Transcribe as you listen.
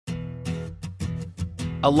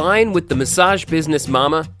Align with the Massage Business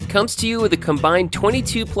Mama comes to you with a combined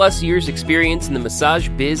 22 plus years experience in the massage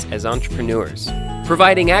biz as entrepreneurs,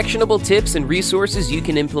 providing actionable tips and resources you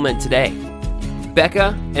can implement today.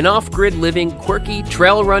 Becca, an off-grid living, quirky,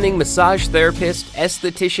 trail-running massage therapist,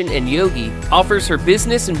 esthetician, and yogi, offers her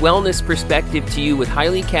business and wellness perspective to you with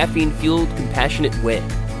highly caffeine-fueled, compassionate wit.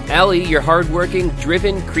 Allie, your hardworking,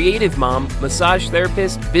 driven, creative mom, massage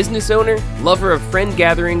therapist, business owner, lover of friend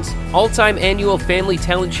gatherings, all-time annual family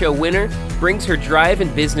talent show winner, brings her drive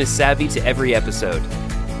and business savvy to every episode.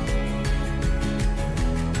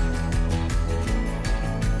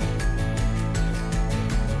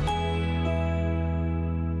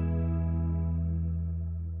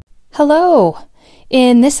 Hello!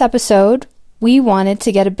 In this episode, we wanted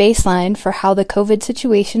to get a baseline for how the COVID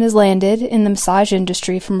situation has landed in the massage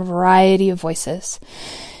industry from a variety of voices.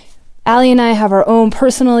 Allie and I have our own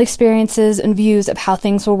personal experiences and views of how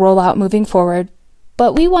things will roll out moving forward,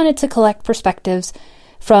 but we wanted to collect perspectives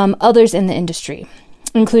from others in the industry,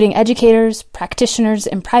 including educators, practitioners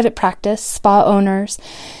in private practice, spa owners,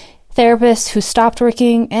 therapists who stopped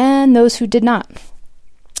working, and those who did not.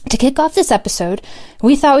 To kick off this episode,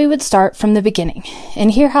 we thought we would start from the beginning and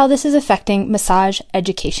hear how this is affecting massage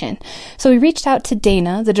education. So we reached out to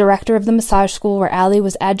Dana, the director of the massage school where Allie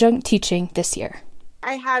was adjunct teaching this year.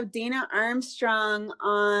 I have Dana Armstrong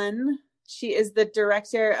on. She is the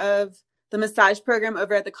director of the massage program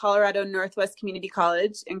over at the Colorado Northwest Community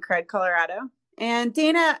College in Craig, Colorado. And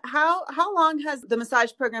Dana, how long has the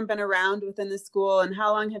massage program been around within the school, and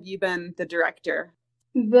how long have you been the director?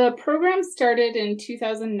 The program started in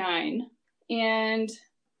 2009, and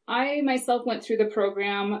I myself went through the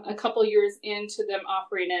program a couple years into them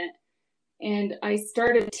offering it, and I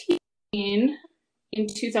started teaching in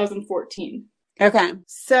 2014. Okay,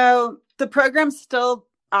 so the program's still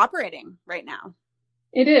operating right now.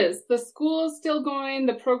 It is. The school is still going.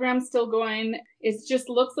 The program's still going. It just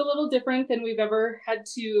looks a little different than we've ever had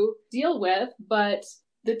to deal with, but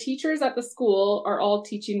the teachers at the school are all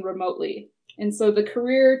teaching remotely. And so the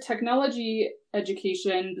career technology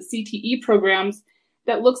education, the CTE programs,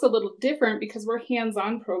 that looks a little different because we're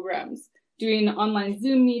hands-on programs, doing online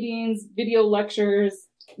Zoom meetings, video lectures.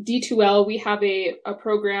 D2L, we have a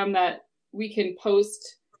program that we can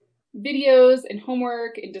post videos and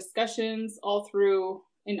homework and discussions all through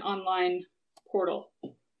an online portal.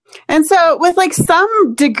 And so with like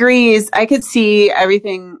some degrees, I could see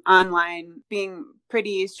everything online being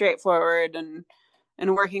pretty straightforward and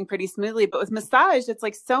working pretty smoothly. But with massage, it's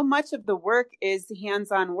like so much of the work is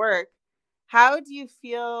hands-on work. How do you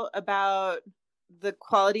feel about the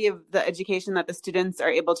quality of the education that the students are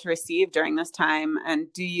able to receive during this time?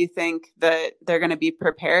 And do you think that they're going to be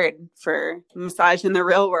prepared for massage in the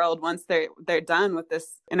real world once they're done with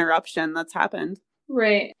this interruption that's happened?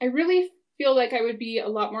 Right. I really feel like I would be a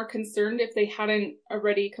lot more concerned if they hadn't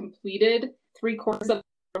already completed 3 quarters of the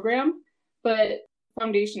program, but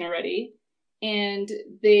foundation already. And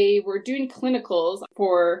they were doing clinicals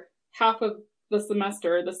for half of the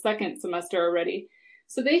semester, the second semester already.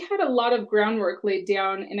 So they had a lot of groundwork laid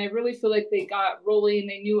down, and I really feel like they got rolling.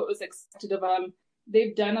 They knew what was expected of them.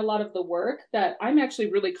 They've done a lot of the work that I'm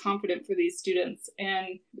actually really confident for these students.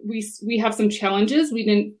 And we have some challenges. We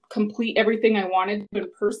didn't complete everything I wanted in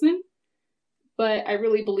person, but I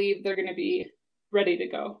really believe they're going to be ready to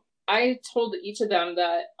go. I told each of them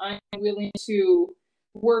that I'm willing to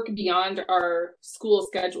work beyond our school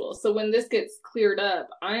schedule. So when this gets cleared up,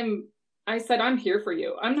 I said, I'm here for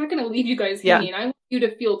you. I'm not going to leave you guys hanging. I want you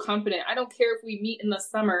to feel confident. I don't care if we meet in the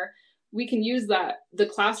summer. We can use the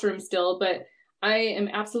classroom still, but I am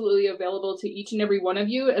absolutely available to each and every one of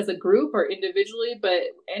you as a group or individually, but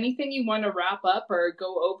anything you want to wrap up or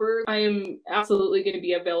go over, I am absolutely going to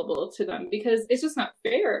be available to them because it's just not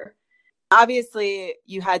fair. Obviously,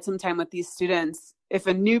 you had some time with these students. If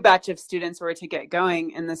a new batch of students were to get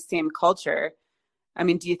going in the same culture, I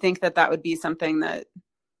mean, do you think that would be something that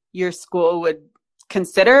your school would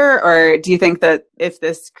consider? Or do you think that if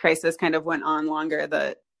this crisis kind of went on longer,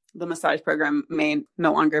 that the massage program may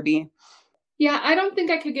no longer be? Yeah, I don't think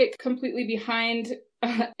I could get completely behind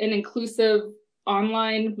an inclusive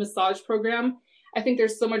online massage program. I think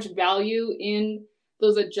there's so much value in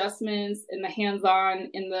those adjustments and the hands-on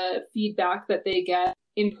and the feedback that they get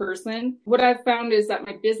in person. What I've found is that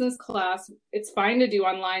my business class, it's fine to do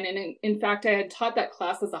online. And in fact, I had taught that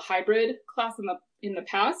class as a hybrid class in the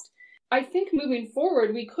past. I think moving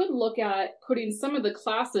forward, we could look at putting some of the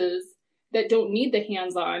classes that don't need the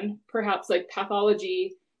hands-on, perhaps like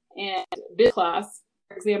pathology and biz class,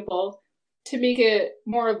 for example, to make it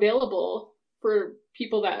more available for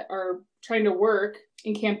people that are trying to work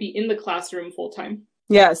and can't be in the classroom full time.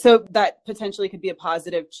 Yeah, so that potentially could be a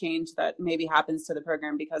positive change that maybe happens to the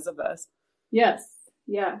program because of this. Yes,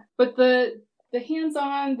 yeah. But the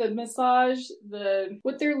hands-on, the massage,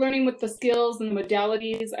 what they're learning with the skills and the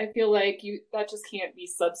modalities, I feel like that just can't be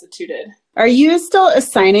substituted. Are you still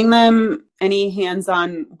assigning them any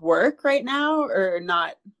hands-on work right now or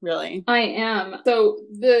not really? I am. So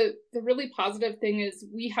the really positive thing is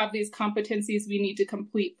we have these competencies we need to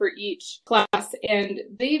complete for each class, and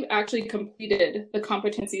they've actually completed the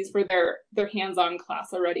competencies for their hands-on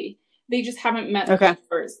class already. They just haven't met the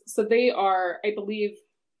first. So they are, I believe,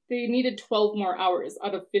 they needed 12 more hours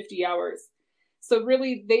out of 50 hours. So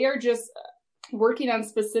really, they are just working on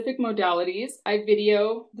specific modalities. I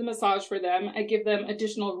video the massage for them. I give them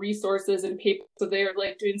additional resources and paper. So they're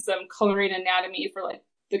like doing some coloring anatomy for like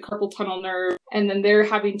the carpal tunnel nerve. And then they're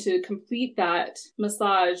having to complete that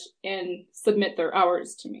massage and submit their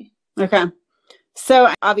hours to me. Okay.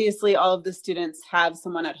 So obviously all of the students have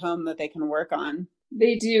someone at home that they can work on.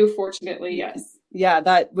 They do, fortunately, yes. Yeah,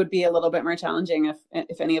 that would be a little bit more challenging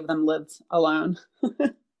if any of them lived alone.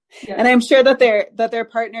 Yeah. And I'm sure that their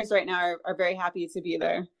partners right now are very happy to be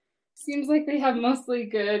there. Seems like they have mostly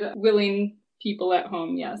good, willing people at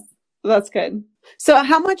home, yes. That's good. So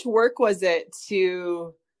how much work was it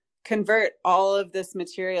to convert all of this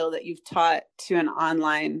material that you've taught to an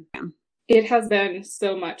online? It has been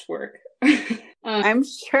so much work. I'm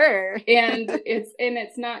sure. and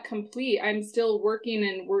it's not complete. I'm still working,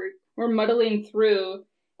 and we're muddling through.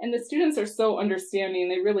 And the students are so understanding.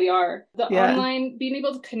 They really are. Online, being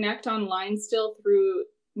able to connect online still through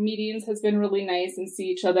meetings has been really nice and see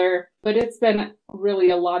each other. But it's been really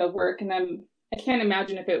a lot of work. And I can't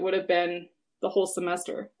imagine if it would have been the whole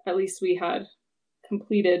semester. At least we had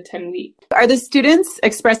completed 10 weeks. Are the students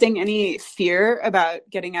expressing any fear about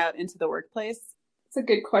getting out into the workplace? It's a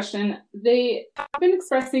good question. They have been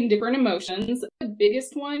expressing different emotions. The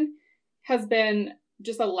biggest one has been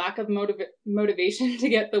just a lack of motivation to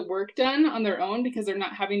get the work done on their own because they're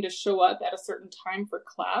not having to show up at a certain time for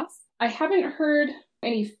class. I haven't heard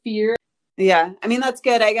any fear. Yeah, I mean, that's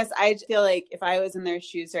good. I guess I feel like if I was in their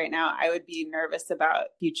shoes right now, I would be nervous about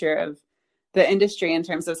the future of the industry in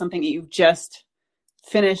terms of something that you've just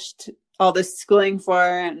finished all this schooling for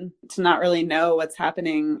and to not really know what's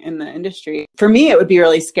happening in the industry. For me, it would be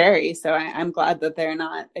really scary. So I'm glad that they're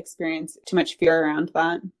not experiencing too much fear around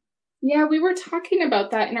that. Yeah, we were talking about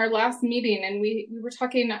that in our last meeting, and we were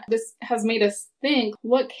talking, this has made us think,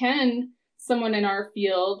 what can someone in our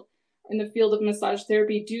field, in the field of massage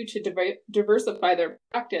therapy, do to diversify their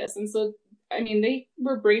practice? And so, I mean, they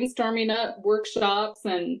were brainstorming up workshops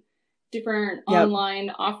and different online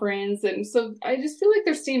offerings. And so I just feel like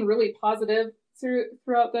they're staying really positive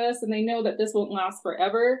throughout this, and they know that this won't last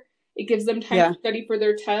forever. It gives them time to study for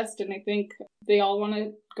their test, and I think they all want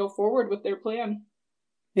to go forward with their plan.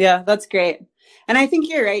 Yeah, that's great. And I think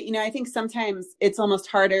you're right. You know, I think sometimes it's almost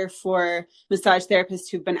harder for massage therapists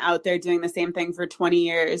who've been out there doing the same thing for 20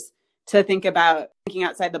 years to think about thinking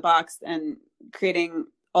outside the box and creating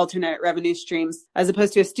alternate revenue streams, as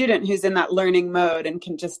opposed to a student who's in that learning mode and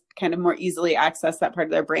can just kind of more easily access that part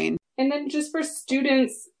of their brain. And then just for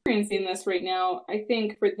students experiencing this right now, I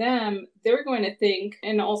think for them, they're going to think,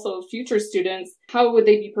 and also future students, how would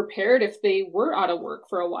they be prepared if they were out of work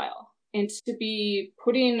for a while? And to be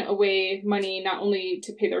putting away money, not only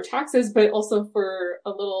to pay their taxes, but also for a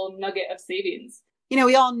little nugget of savings. You know,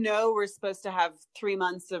 we all know we're supposed to have 3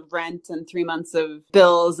 months of rent and 3 months of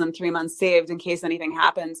bills and 3 months saved in case anything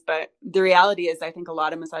happens. But the reality is, I think a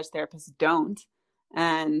lot of massage therapists don't.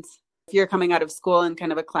 And if you're coming out of school in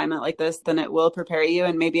kind of a climate like this, then it will prepare you.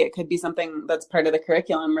 And maybe it could be something that's part of the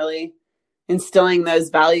curriculum, really instilling those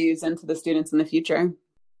values into the students in the future.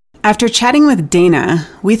 After chatting with Dana,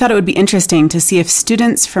 we thought it would be interesting to see if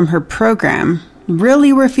students from her program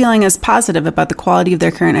really were feeling as positive about the quality of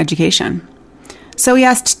their current education. So we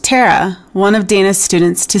asked Tara, one of Dana's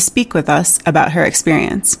students, to speak with us about her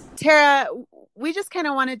experience. Tara, we just kind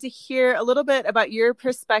of wanted to hear a little bit about your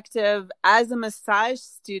perspective as a massage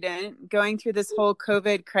student going through this whole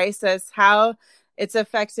COVID crisis, how it's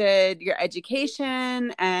affected your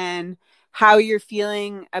education and how you're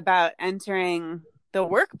feeling about entering the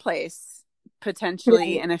workplace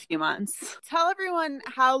potentially in a few months. Tell everyone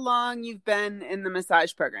how long you've been in the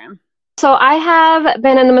massage program. So I have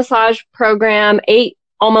been in the massage program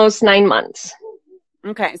almost 9 months.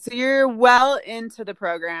 Okay, so you're well into the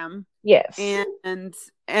program. Yes. And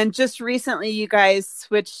just recently you guys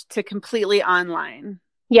switched to completely online.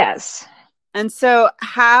 Yes. And so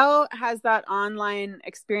how has that online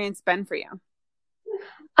experience been for you?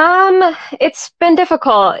 It's been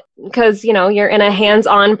difficult because, you know, you're in a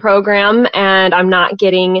hands-on program and I'm not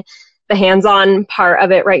getting the hands-on part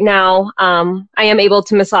of it right now. I am able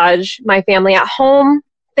to massage my family at home,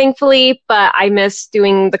 thankfully, but I miss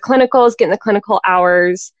doing the clinicals, getting the clinical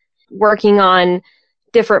hours, working on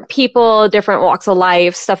different people, different walks of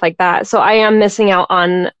life, stuff like that. So I am missing out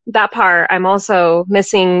on that part. I'm also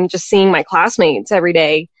missing just seeing my classmates every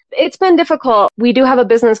day. It's been difficult. We do have a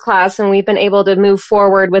business class and we've been able to move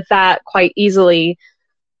forward with that quite easily.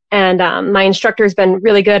 And my instructor's been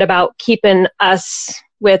really good about keeping us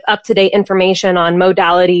with up-to-date information on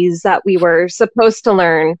modalities that we were supposed to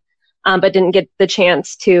learn, but didn't get the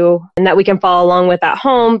chance to, and that we can follow along with at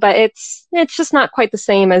home. But it's just not quite the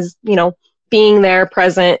same as, being there,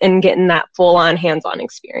 present, and getting that full-on hands-on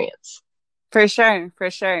experience. For sure,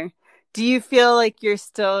 for sure. Do you feel like you're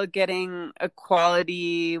still getting a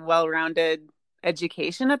quality, well-rounded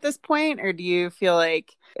education at this point, or do you feel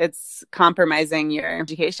like it's compromising your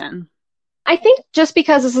education? I think just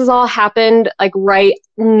because this has all happened like right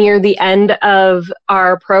near the end of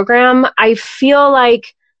our program, I feel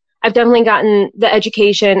like I've definitely gotten the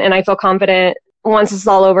education and I feel confident once this is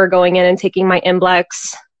all over going in and taking my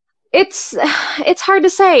NBLEX. It's hard to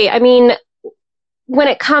say. I mean, when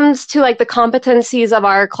it comes to like the competencies of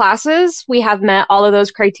our classes, we have met all of those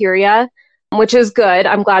criteria, which is good.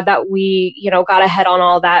 I'm glad that we, got ahead on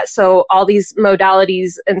all that. So all these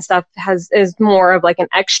modalities and stuff is more of like an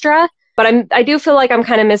extra, but I do feel like I'm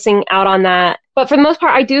kind of missing out on that. But for the most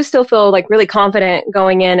part, I do still feel like really confident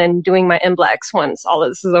going in and doing my NBLEX once all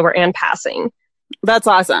of this is over and passing. That's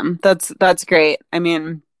awesome. That's great. I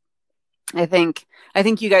mean, I think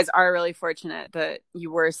you guys are really fortunate that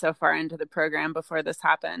you were so far into the program before this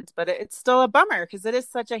happened, but it's still a bummer because it is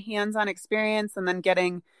such a hands-on experience, and then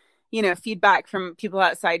getting, feedback from people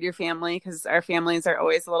outside your family, because our families are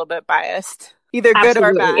always a little bit biased, either Absolutely. good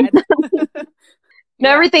or bad.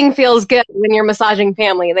 Yeah. Everything feels good when you're massaging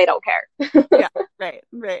family. They don't care. Yeah,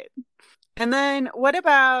 right. And then what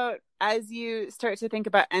about as you start to think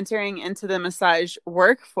about entering into the massage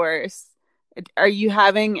workforce? Are you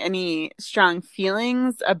having any strong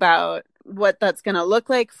feelings about what that's going to look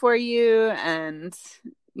like for you and,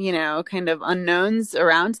 kind of unknowns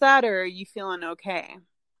around that, or are you feeling okay?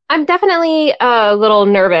 I'm definitely a little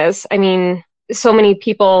nervous. I mean, so many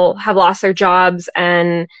people have lost their jobs,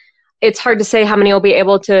 and it's hard to say how many will be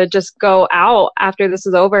able to just go out after this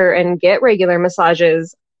is over and get regular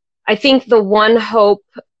massages. I think the one hope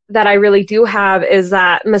that I really do have is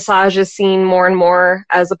that massage is seen more and more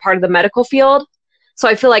as a part of the medical field. So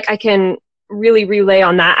I feel like I can really relay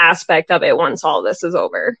on that aspect of it once all this is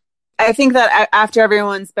over. I think that after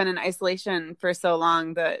everyone's been in isolation for so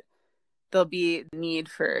long, that there'll be need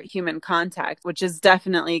for human contact, which is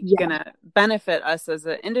definitely going to benefit us as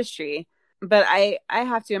an industry. But I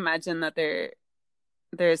have to imagine that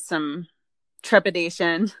there's some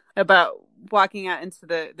trepidation about walking out into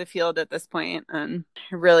the field at this point and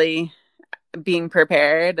really being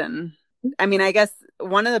prepared. And I mean, I guess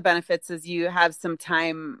one of the benefits is you have some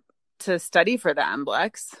time to study for the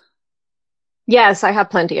NBLEX. Yes, I have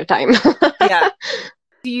plenty of time. Yeah.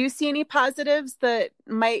 Do you see any positives that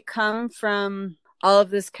might come from all of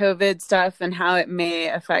this COVID stuff and how it may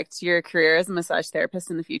affect your career as a massage therapist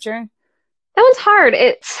in the future? That one's hard.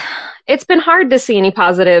 It's been hard to see any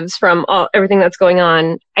positives from everything that's going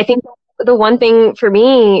on. I think the one thing for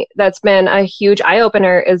me that's been a huge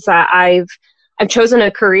eye-opener is that I've chosen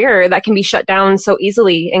a career that can be shut down so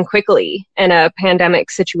easily and quickly in a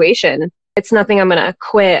pandemic situation. It's nothing I'm going to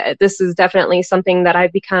quit. This is definitely something that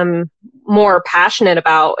I've become more passionate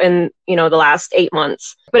about in, the last 8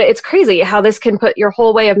 months. But it's crazy how this can put your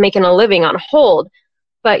whole way of making a living on hold.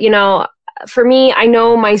 But, for me, I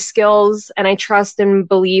know my skills and I trust and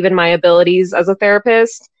believe in my abilities as a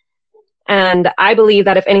therapist. And I believe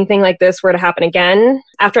that if anything like this were to happen again,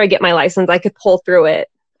 after I get my license, I could pull through it.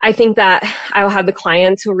 I think that I will have the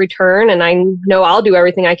clients who return, and I know I'll do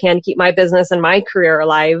everything I can to keep my business and my career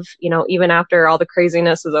alive, even after all the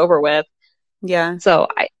craziness is over with. Yeah. So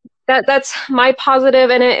that's my positive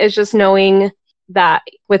in it, is just knowing that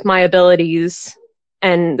with my abilities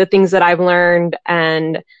and the things that I've learned,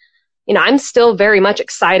 and I'm still very much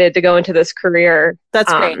excited to go into this career.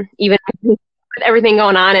 That's great. Even with everything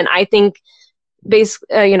going on. And I think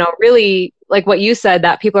really like what you said,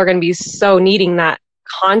 that people are going to be so needing that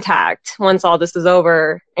contact once all this is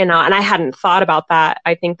over. And I hadn't thought about that.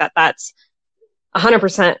 I think that that's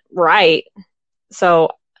 100% right. So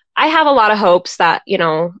I have a lot of hopes that,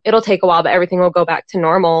 it'll take a while, but everything will go back to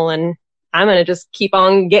normal, and I'm going to just keep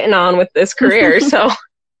on getting on with this career. So.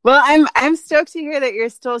 Well, I'm stoked to hear that you're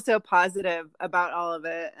still so positive about all of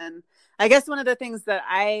it. And I guess one of the things that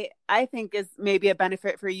I think is maybe a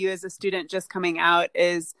benefit for you as a student just coming out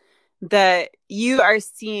is that you are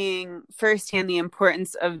seeing firsthand the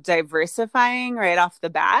importance of diversifying right off the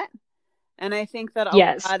bat. And I think that a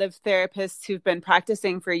Yes. lot of therapists who've been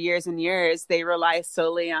practicing for years and years, they rely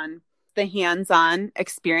solely on the hands-on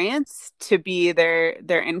experience to be their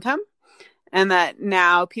income. And that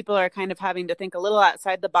now people are kind of having to think a little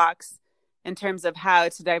outside the box in terms of how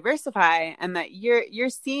to diversify, and that you're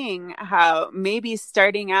seeing how maybe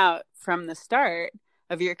starting out from the start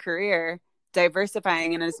of your career,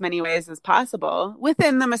 diversifying in as many ways as possible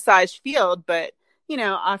within the massage field, but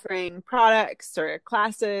offering products or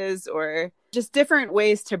classes or just different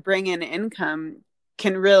ways to bring in income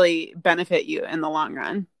can really benefit you in the long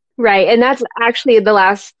run. Right. And that's actually the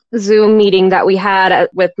last Zoom meeting that we had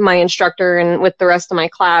with my instructor and with the rest of my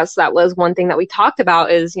class. That was one thing that we talked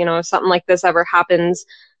about is, if something like this ever happens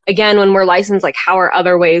again, when we're licensed, like how are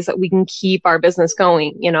other ways that we can keep our business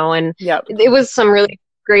going, and Yep. It was some really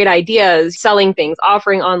great ideas, selling things,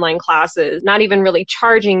 offering online classes, not even really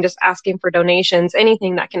charging, just asking for donations,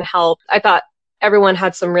 anything that can help. I thought everyone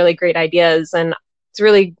had some really great ideas, and it's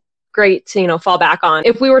really great to, fall back on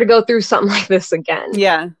if we were to go through something like this again.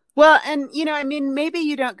 Yeah. Well, and, maybe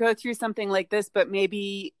you don't go through something like this, but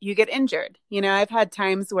maybe you get injured. I've had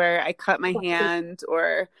times where I cut my hand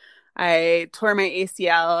or I tore my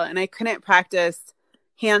ACL and I couldn't practice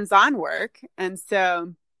hands-on work. And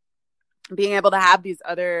so being able to have these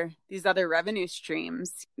other revenue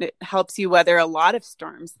streams, it helps you weather a lot of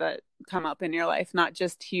storms that come up in your life, not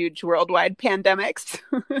just huge worldwide pandemics.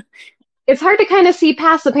 It's hard to kind of see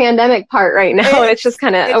past the pandemic part right now. It's just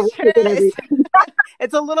kind of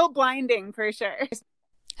it's a little blinding for sure.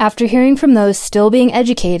 After hearing from those still being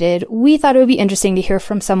educated, we thought it would be interesting to hear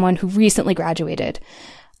from someone who recently graduated.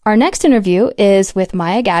 Our next interview is with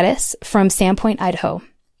Maya Gaddis from Sandpoint, Idaho.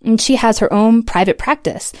 And she has her own private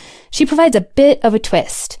practice. She provides a bit of a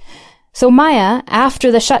twist. So Maya,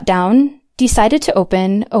 after the shutdown, decided to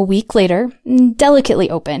open a week later, delicately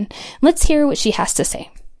open. Let's hear what she has to say.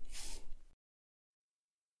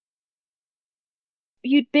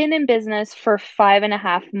 You'd been in business for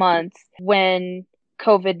 5.5 months when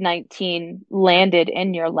COVID-19 landed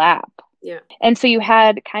in your lap. Yeah. And so you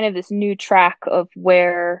had kind of this new track of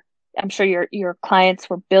where I'm sure your clients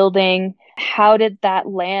were building. How did that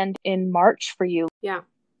land in March for you? Yeah.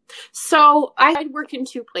 So I work in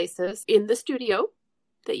 2 places. In the studio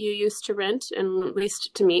that you used to rent and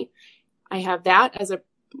leased to me, I have that as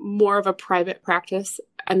more of a private practice.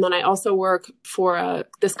 And then I also work for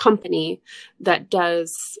this company that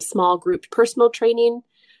does small group personal training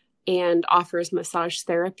and offers massage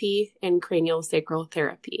therapy and cranial sacral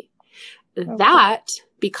therapy. Okay. That,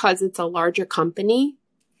 because it's a larger company,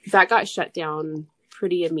 that got shut down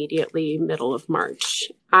pretty immediately, middle of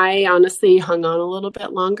March. I honestly hung on a little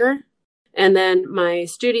bit longer. And then my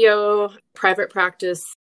studio, private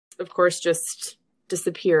practice, of course, just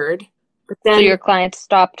disappeared. But then so your clients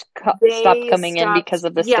stopped coming in because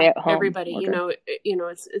of the stay-at-home. Everybody, order.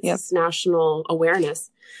 it's this national awareness.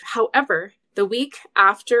 However, the week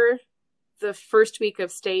after the first week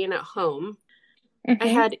of staying at home, I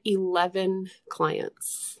had 11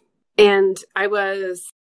 clients, and I was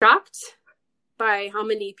shocked by how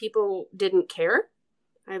many people didn't care.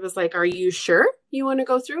 I was like, are you sure you want to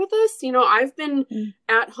go through with this? I've been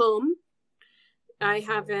at home. I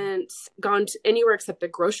haven't gone to anywhere except the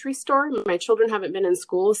grocery store. My children haven't been in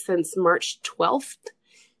school since March 12th.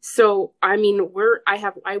 So, I mean,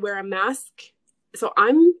 I wear a mask. So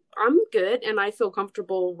I'm good and I feel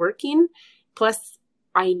comfortable working. Plus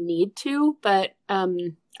I need to, but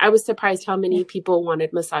I was surprised how many people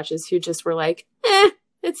wanted massages who just were like,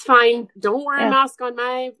 it's fine. Don't wear a mask on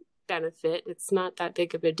my benefit. It's not that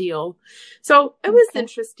big of a deal. So it was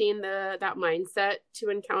interesting, that mindset to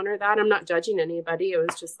encounter that. I'm not judging anybody. It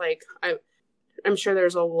was just like, I'm sure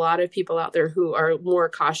there's a lot of people out there who are more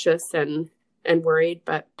cautious and worried,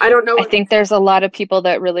 but I don't know. I think there's a lot of people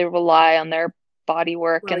that really rely on their body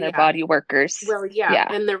work and their body workers. Well, yeah.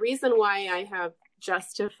 And the reason why I have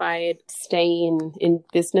justified staying in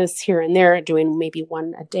business here and there, doing maybe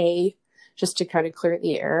one a day just to kind of clear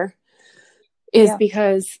the air, is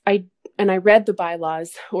because I read the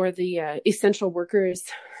bylaws, or the essential workers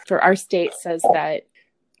for our state says that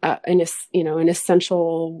an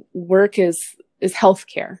essential work is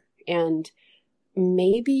healthcare. And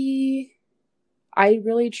maybe I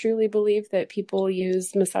really truly believe that people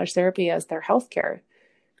use massage therapy as their healthcare.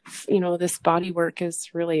 This body work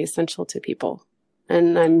is really essential to people,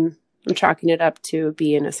 and I'm chalking it up to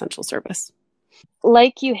be an essential service.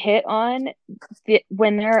 Like you hit on,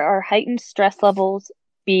 when there are heightened stress levels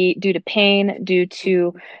be due to pain, due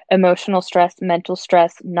to emotional stress, mental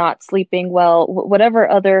stress, not sleeping well, whatever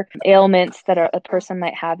other ailments that a person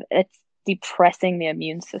might have. It's depressing the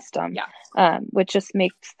immune system, which just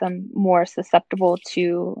makes them more susceptible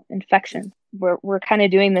to infection. We're kind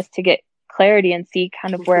of doing this to get clarity and see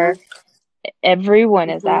kind of where everyone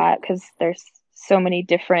is at, because there's so many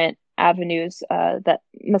different avenues that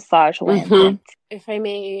massage lands in. If I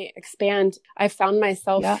may expand, I found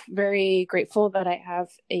myself very grateful that I have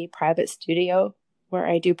a private studio where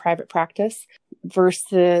I do private practice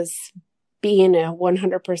versus being a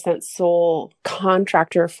 100% sole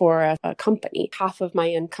contractor for a company. Half of my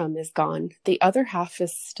income is gone. The other half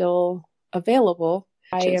is still available.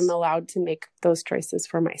 I am allowed to make those choices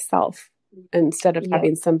for myself instead of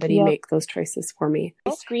having somebody make those choices for me.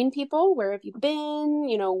 I screen people. Where have you been?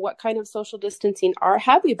 You know, what kind of social distancing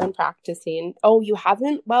have you been practicing? Oh, you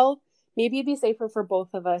haven't? Well, maybe it'd be safer for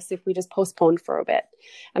both of us if we just postponed for a bit.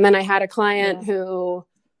 And then I had a client who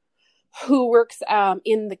works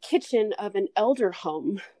in the kitchen of an elder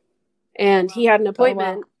home, and he had an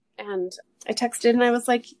appointment, and I texted and I was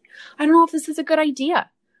like, I don't know if this is a good idea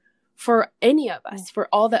for any of us, for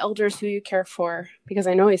all the elders who you care for, because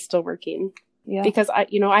I know he's still working. Because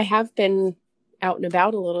I have been out and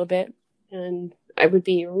about a little bit, and it would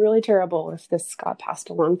be really terrible if this got passed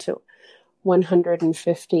along to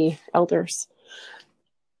 150 elders.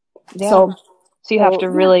 So you have to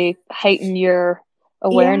really heighten your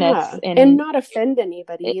awareness and not offend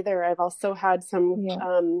anybody either. I've also had some,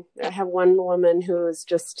 I have one woman who is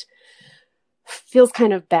just feels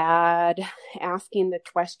kind of bad asking the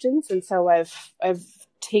questions. And so I've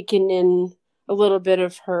taken in a little bit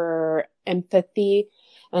of her empathy,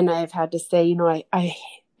 and I've had to say, you know, I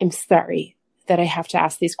am sorry that I have to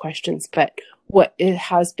ask these questions, but what it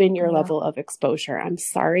has been your level of exposure. I'm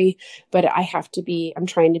sorry, but I'm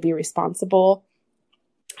trying to be responsible.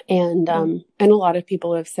 And a lot of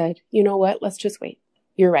people have said, you know what, let's just wait.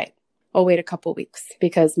 You're right. I'll wait a couple weeks,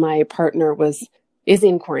 because my partner is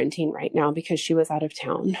in quarantine right now because she was out of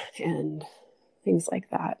town and things like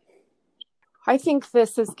that. I think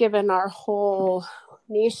this has given our whole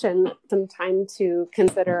nation some time to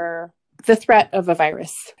consider the threat of a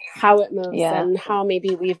virus, how it moves, and how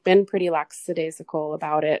maybe we've been pretty lackadaisical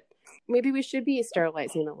about it. Maybe we should be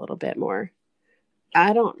sterilizing a little bit more.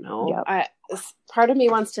 I don't know. Part of me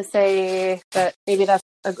wants to say that maybe that's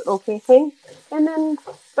an okay thing. And then,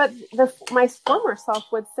 but my former self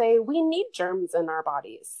would say, we need germs in our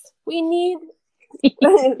bodies. We need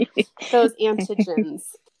those antigens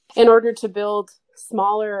in order to build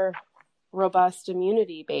smaller, robust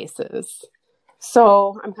immunity bases.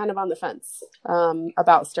 So I'm kind of on the fence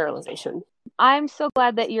about sterilization. I'm so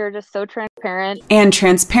glad that you're just so transparent. And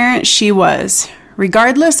transparent she was.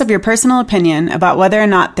 Regardless of your personal opinion about whether or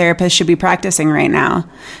not therapists should be practicing right now,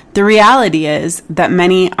 the reality is that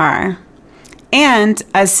many are. And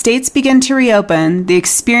as states begin to reopen, the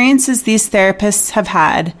experiences these therapists have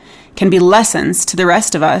had can be lessons to the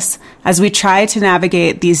rest of us as we try to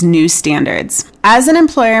navigate these new standards. As an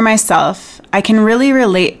employer myself, I can really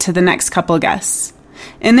relate to the next couple guests.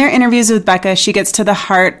 In their interviews with Becca, she gets to the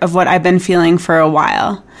heart of what I've been feeling for a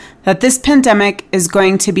while, that this pandemic is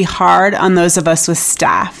going to be hard on those of us with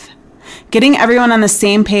staff. Getting everyone on the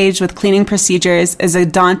same page with cleaning procedures is a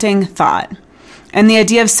daunting thought, and the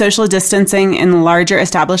idea of social distancing in larger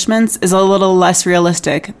establishments is a little less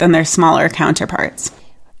realistic than their smaller counterparts.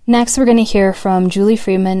 Next, we're going to hear from Julie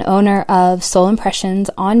Freeman, owner of Soul Impressions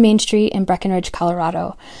on Main Street in Breckenridge,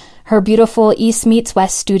 Colorado. Her beautiful East Meets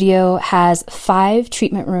West studio has 5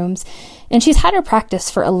 treatment rooms, and she's had her practice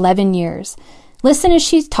for 11 years. Listen as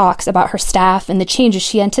she talks about her staff and the changes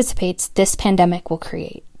she anticipates this pandemic will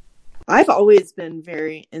create. I've always been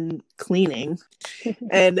very in cleaning.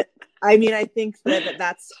 And I mean, I think that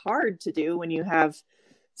that's hard to do when you have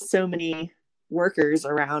so many workers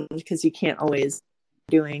around, because you can't always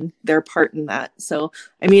doing their part in that. So,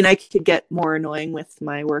 I mean, I could get more annoying with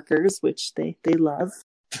my workers, which they love.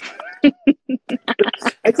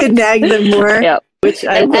 I could nag them more, which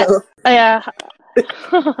I will. Yeah.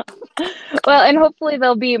 Well, and hopefully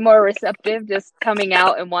they'll be more receptive, just coming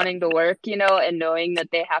out and wanting to work, you know, and knowing that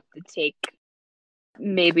they have to take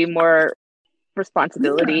maybe more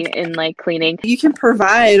responsibility in like cleaning. You can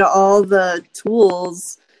provide all the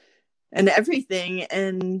tools and everything,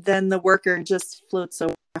 and then the worker just floats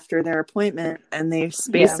over after their appointment and they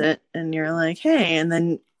space it, and you're like, hey, and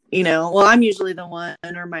then, you know, well, I'm usually the one,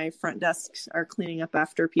 or my front desks are cleaning up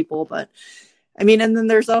after people, but I mean, and then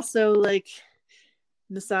there's also like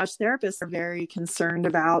massage therapists are very concerned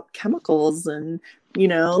about chemicals, and, you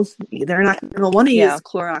know, they're not going to want to use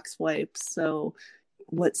Clorox wipes. So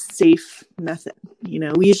what's safe method.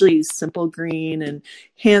 We usually use Simple Green and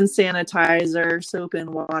hand sanitizer, soap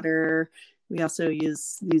and water. We also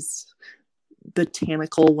use these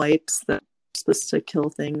botanical wipes that are supposed to kill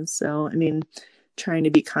things. So, trying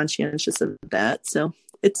to be conscientious of that. So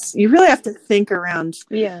you really have to think around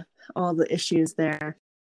all the issues there.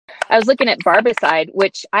 I was looking at Barbicide,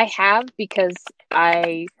 which I have because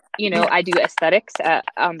I do aesthetics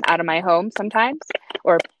out of my home sometimes,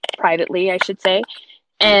 or privately, I should say.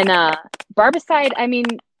 And Barbicide,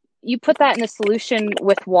 you put that in a solution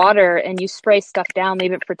with water and you spray stuff down,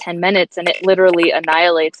 leave it for 10 minutes, and it literally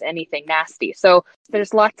annihilates anything nasty. So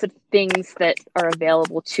there's lots of things that are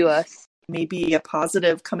available to us. Maybe a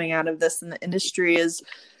positive coming out of this in the industry is,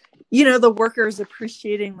 the workers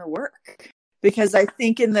appreciating the work. Because I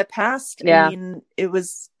think in the past,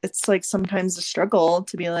 it's like sometimes a struggle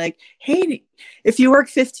to be like, hey, if you work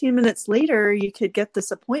 15 minutes later, you could get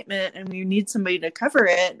this appointment and you need somebody to cover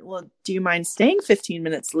it. Well, do you mind staying 15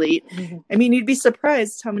 minutes late? Mm-hmm. You'd be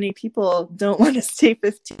surprised how many people don't want to stay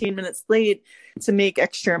 15 minutes late to make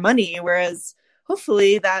extra money. Whereas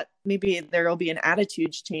hopefully that maybe there will be an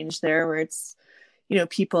attitude change there where it's,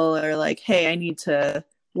 people are like, hey, I need to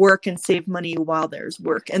work and save money while there's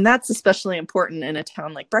work. And that's especially important in a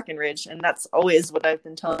town like Breckenridge. And that's always what I've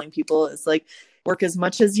been telling people is like, work as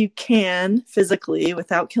much as you can physically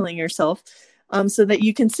without killing yourself, so that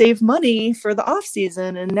you can save money for the off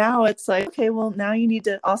season. And now it's like, okay, well, now you need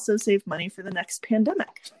to also save money for the next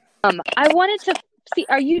pandemic. I wanted to see,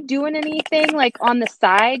 are you doing anything like on the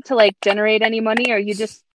side to like generate any money? Or are you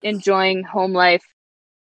just enjoying home life,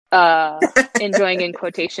 enjoying in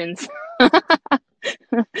quotations?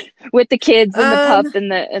 With the kids and the pup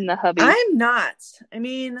and the hubby. I'm not.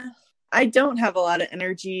 I don't have a lot of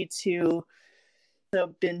energy to.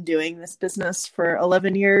 I've been doing this business for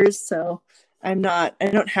 11 years, so I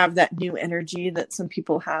don't have that new energy that some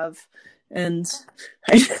people have, and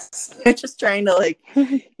I'm just trying to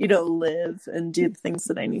live and do the things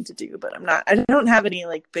that I need to do. But I don't have any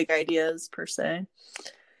big ideas per se.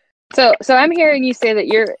 So I'm hearing you say that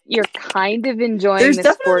you're kind of enjoying. There's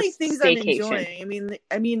definitely things staycation.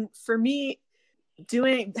 I'm enjoying. For me,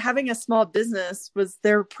 having a small business was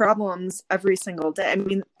their problems every single day.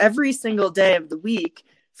 Every single day of the week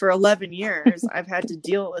for 11 years, I've had to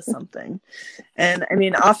deal with something. And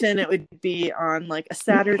often it would be on a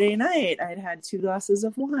Saturday night. I'd had 2 glasses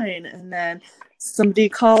of wine, and then somebody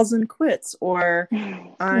calls and quits, or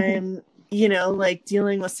I'm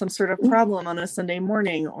dealing with some sort of problem on a Sunday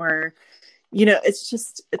morning, or,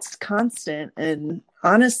 it's constant. And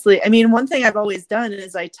honestly, one thing I've always done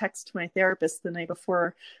is I text my therapist the night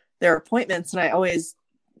before their appointments, and I always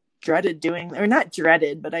dreaded doing, or not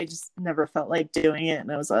dreaded, but I just never felt like doing it. And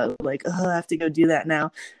I was like, oh, I have to go do that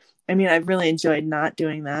now. I've really enjoyed not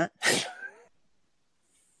doing that.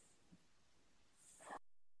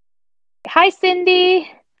 Hi, Cindy.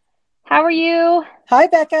 How are you? Hi,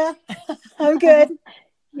 Becca. I'm good.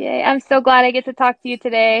 Yay. I'm so glad I get to talk to you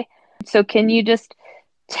today. So can you just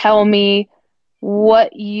tell me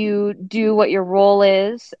what you do, what your role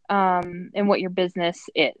is, and what your business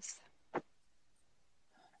is?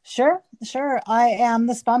 Sure. I am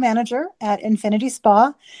the spa manager at Infinity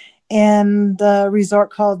Spa in the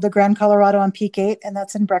resort called the Grand Colorado on Peak 8, and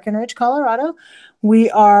that's in Breckenridge, Colorado. We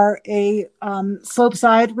are a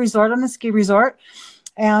slopeside resort on a ski resort.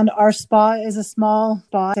 And our spa is a small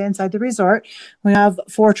spa inside the resort. We have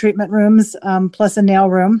 4 treatment rooms plus a nail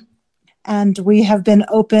room. And we have been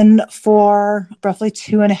open for roughly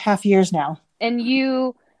 2.5 years now. And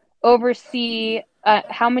you oversee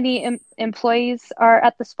how many employees are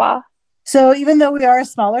at the spa? So even though we are a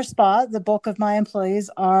smaller spa, the bulk of my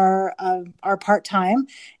employees are part-time.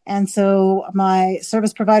 And so my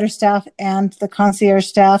service provider staff and the concierge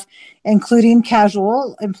staff, including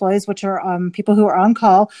casual employees, which are people who are on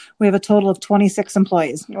call, we have a total of 26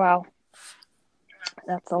 employees. Wow.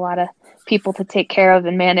 That's a lot of people to take care of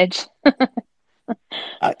and manage.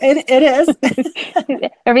 It is.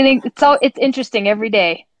 Everything. It's interesting every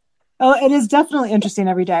day. Oh, it is definitely interesting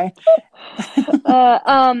every day.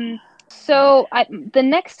 So the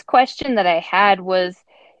next question that I had was,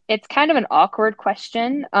 it's kind of an awkward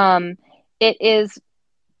question. It is,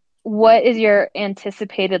 what is your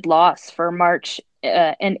anticipated loss for March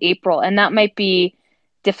and April? And that might be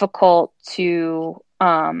difficult to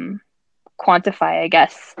quantify, I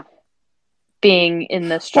guess, being in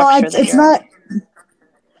the structure.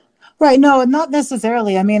 Right. No, not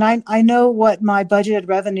necessarily. I mean, I know what my budgeted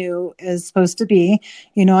revenue is supposed to be.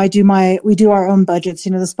 We do our own budgets.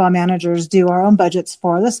 The spa managers do our own budgets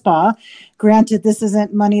for the spa. Granted, this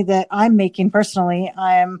isn't money that I'm making personally.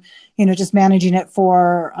 I'm, just managing it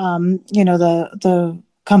for, the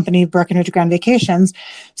company Breckenridge Grand Vacations.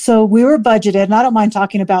 So we were budgeted, and I don't mind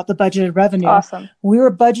talking about the budgeted revenue. Awesome. We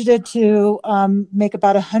were budgeted to make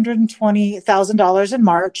about $120,000 in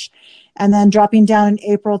March, and then dropping down in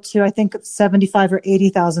April to, I think, $75,000 or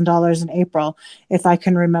 $80,000 in April, if I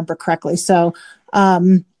can remember correctly. So,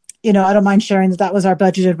 I don't mind sharing that was our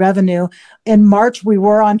budgeted revenue. In March, we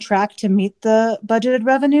were on track to meet the budgeted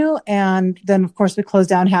revenue, and then, of course, we closed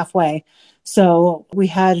down halfway. So we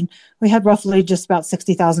had roughly just about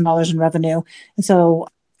 $60,000 in revenue. And so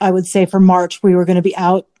I would say for March, we were going to be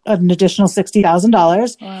out an additional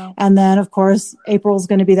 $60,000. Wow. And then, of course, April is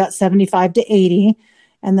going to be that 75 to 80.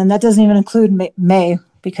 And then that doesn't even include May,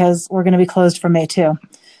 because we're going to be closed for May too.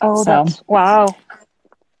 Oh, that's wow.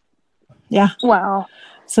 Yeah. Wow.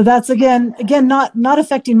 So that's again, not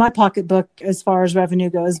affecting my pocketbook as far as revenue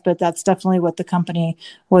goes, but that's definitely what the company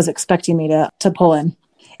was expecting me to pull in.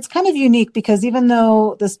 It's kind of unique because even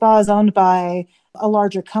though the spa is owned by a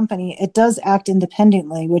larger company, it does act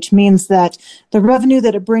independently, which means that the revenue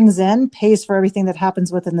that it brings in pays for everything that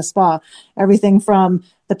happens within the spa. Everything from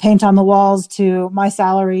the paint on the walls to my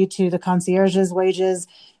salary to the concierge's wages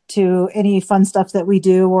to any fun stuff that we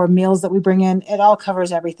do or meals that we bring in. It all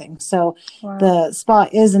covers everything. So Wow. The spa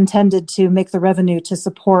is intended to make the revenue to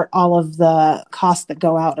support all of the costs that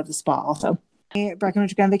go out of the spa also.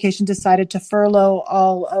 Breckenridge Grand Vacation decided to furlough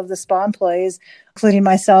all of the spa employees, including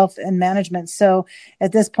myself and management. So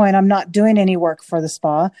at this point, I'm not doing any work for the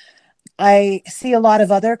spa. I see a lot of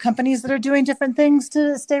other companies that are doing different things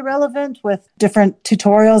to stay relevant with different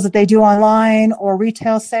tutorials that they do online or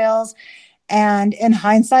retail sales. And in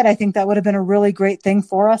hindsight, I think that would have been a really great thing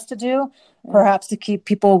for us to do, perhaps to keep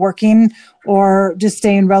people working or just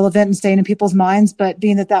staying relevant and staying in people's minds. But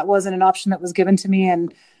being that wasn't an option that was given to me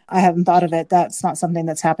and I haven't thought of it, that's not something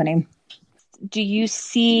that's happening. Do you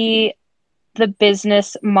see the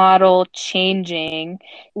business model changing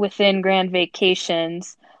within Grand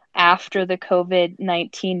Vacations after the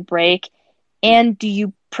COVID-19 break? And do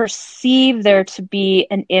you perceive there to be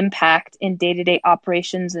an impact in day-to-day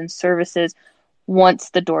operations and services once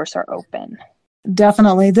the doors are open?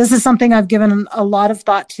 Definitely. This is something I've given a lot of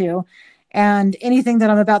thought to. And anything that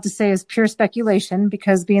I'm about to say is pure speculation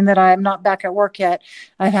because being that I'm not back at work yet,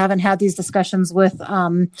 I haven't had these discussions with,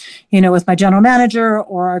 with my general manager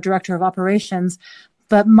or our director of operations.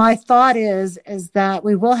 But my thought is that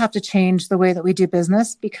we will have to change the way that we do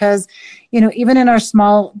business because, even in our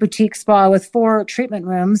small boutique spa with 4 treatment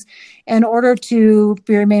rooms, in order to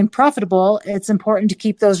remain profitable, it's important to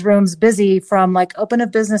keep those rooms busy from like open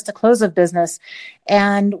of business to close of business.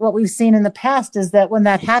 And what we've seen in the past is that when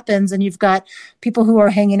that happens and you've got people who are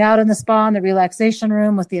hanging out in the spa in the relaxation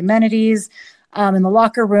room with the amenities, in the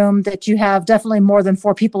locker room, that you have definitely more than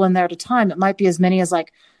 4 people in there at a time. It might be as many as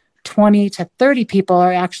like 20 to 30 people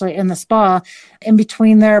are actually in the spa in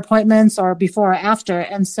between their appointments or before or after.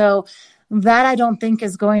 And so that I don't think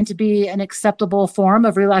is going to be an acceptable form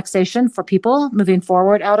of relaxation for people moving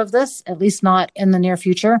forward out of this, at least not in the near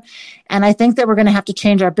future. And I think that we're going to have to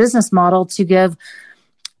change our business model to give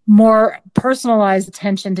more personalized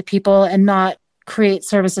attention to people and not create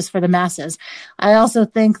services for the masses. I also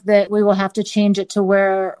think that we will have to change it to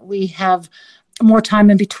where we have more time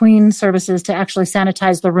in between services to actually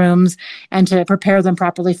sanitize the rooms and to prepare them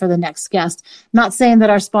properly for the next guest. Not saying that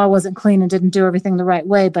our spa wasn't clean and didn't do everything the right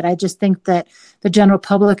way, but I just think that the general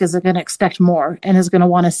public is going to expect more and is going to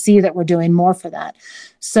want to see that we're doing more for that.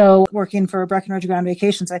 So working for Breckenridge Grand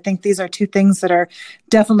Vacations, I think these are 2 things that are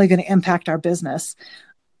definitely going to impact our business.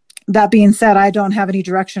 That being said, I don't have any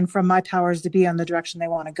direction from my powers to be on the direction they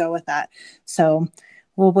want to go with that. So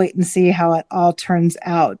we'll wait and see how it all turns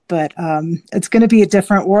out. But it's going to be a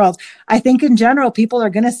different world. I think in general, people are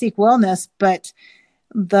going to seek wellness, but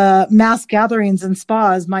the mass gatherings and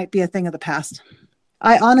spas might be a thing of the past.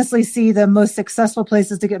 I honestly see the most successful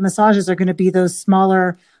places to get massages are going to be those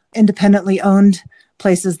smaller, independently owned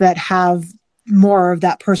places that have more of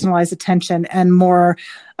that personalized attention and more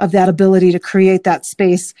of that ability to create that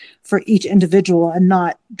space for each individual and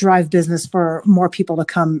not drive business for more people to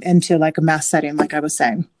come into like a mass setting, like I was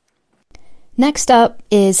saying. Next up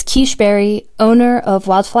is Quiche Berry, owner of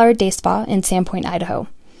Wildflower Day Spa in Sandpoint, Idaho.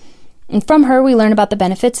 And from her, we learn about the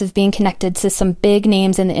benefits of being connected to some big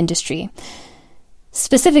names in the industry.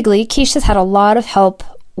 Specifically, Quiche has had a lot of help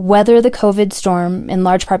weather the COVID storm, in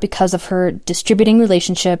large part because of her distributing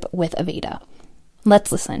relationship with Aveda.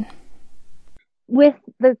 Let's listen. With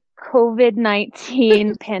the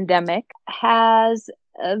COVID-19 pandemic, has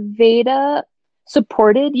Aveda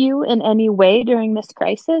supported you in any way during this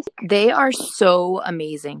crisis? They are so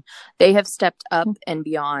amazing. They have stepped up and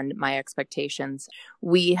beyond my expectations.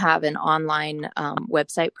 We have an online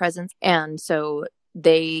website presence, and so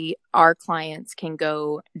our clients can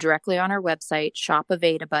go directly on our website, shop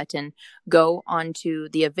Aveda button, go onto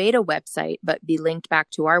the Aveda website, but be linked back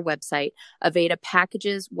to our website. Aveda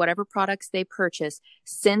packages whatever products they purchase,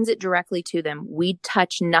 sends it directly to them. We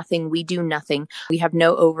touch nothing. We do nothing. We have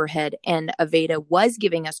no overhead. And Aveda was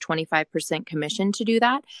giving us 25% commission to do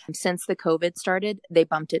that. Since the COVID started, they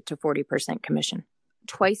bumped it to 40% commission.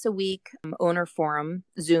 Twice a week, owner forum,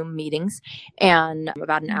 Zoom meetings, and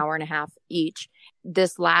about an hour and a half each.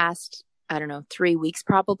 This last, 3 weeks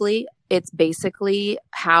probably, it's basically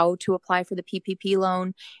how to apply for the PPP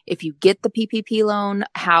loan. If you get the PPP loan,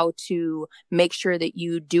 how to make sure that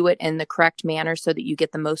you do it in the correct manner so that you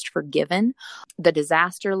get the most forgiven. The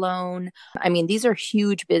disaster loan. I mean, these are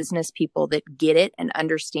huge business people that get it and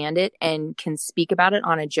understand it and can speak about it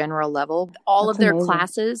on a general level. All That's of their amazing.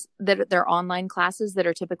 classes, their online classes that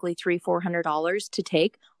are typically $300-$400 to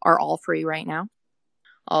take, are all free right now.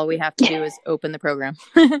 All we have to do is open the program.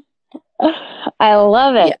 I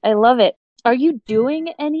love it. Yeah. I love it. Are you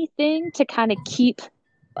doing anything to kind of keep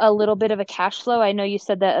a little bit of a cash flow? I know you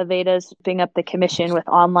said that Aveda's picking up the commission with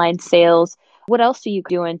online sales. What else are you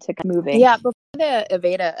doing to moving? Yeah, before the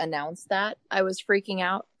Aveda announced that, I was freaking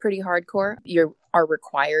out pretty hardcore. You are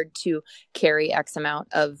required to carry X amount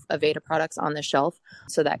of Aveda products on the shelf.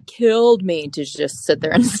 So that killed me to just sit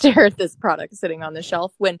there and stare at this product sitting on the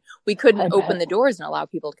shelf when we couldn't open the doors and allow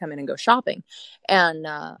people to come in and go shopping. And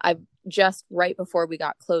I've just right before we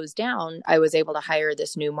got closed down, I was able to hire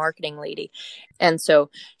this new marketing lady. And so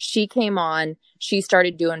she came on, she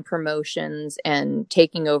started doing promotions and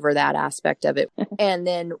taking over that aspect of it. And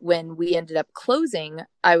then when we ended up closing,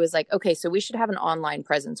 I was like, okay, so we should have an online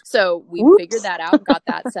presence. So we figured that out, got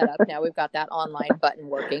that set up. Now we've got that online button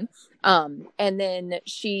working. And then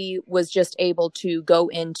she was just able to go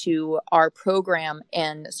into our program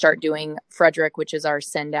and start doing Frederick, which is our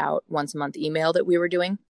send out once a month email that we were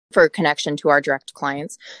doing for connection to our direct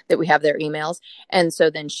clients that we have their emails. And so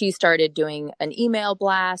then she started doing an email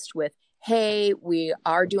blast with, hey, we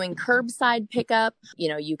are doing curbside pickup.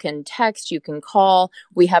 You can text, you can call.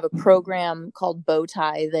 We have a program called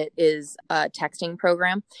Bowtie that is a texting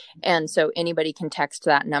program. And so anybody can text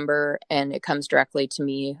that number and it comes directly to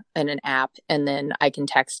me in an app, and then I can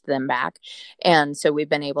text them back. And so we've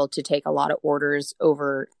been able to take a lot of orders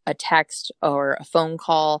over a text or a phone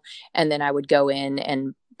call. And then I would go in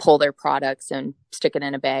and pull their products and stick it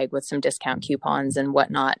in a bag with some discount coupons and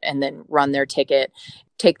whatnot, and then run their ticket,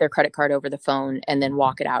 take their credit card over the phone, and then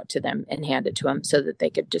walk it out to them and hand it to them so that they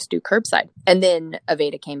could just do curbside. And then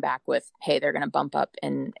Aveda came back with, hey, they're going to bump up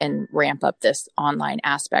and ramp up this online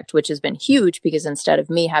aspect, which has been huge because instead of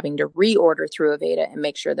me having to reorder through Aveda and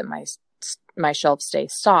make sure that my shelves stay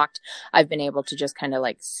stocked, I've been able to just kind of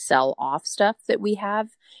like sell off stuff that we have,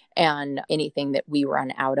 and anything that we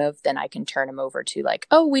run out of, then I can turn them over to like,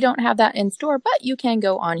 oh, we don't have that in store, but you can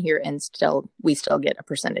go on here and we still get a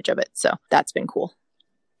percentage of it. So that's been cool.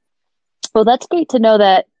 Well, that's great to know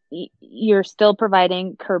that you're still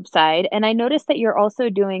providing curbside. And I noticed that you're also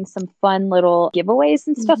doing some fun little giveaways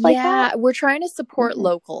and stuff like that. Yeah, we're trying to support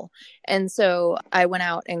local. And so I went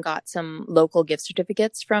out and got some local gift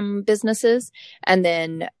certificates from businesses. And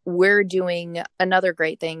then we're doing another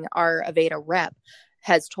great thing. Our Aveda rep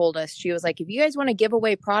has told us, she was like, if you guys want to give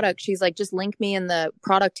away product, she's like, just link me in the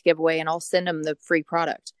product giveaway and I'll send them the free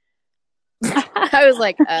product. I was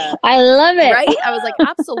like, I love it. Right? I was like,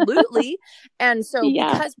 absolutely. And so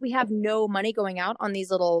because we have no money going out on these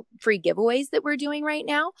little free giveaways that we're doing right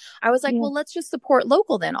now, I was like, well, let's just support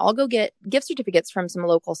local then. I'll go get gift certificates from some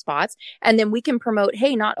local spots. And then we can promote,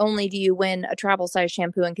 hey, not only do you win a travel size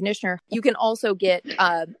shampoo and conditioner, you can also get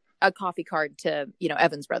a coffee card to,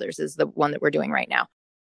 Evans Brothers is the one that we're doing right now.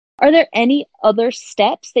 Are there any other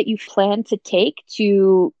steps that you plan to take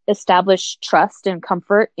to establish trust and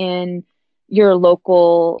comfort in your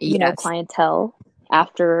local, clientele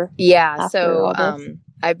after? Yeah. So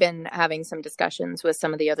I've been having some discussions with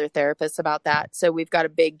some of the other therapists about that. So we've got a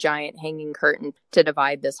big giant hanging curtain to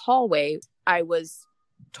divide this hallway. I was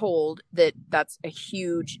told that that's a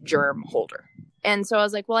huge germ holder. And so I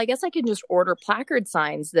was like, well, I guess I can just order placard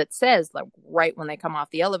signs that says, like, right when they come off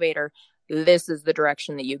the elevator, this is the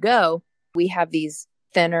direction that you go. We have these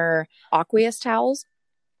thinner aqueous towels.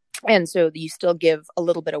 And so you still give a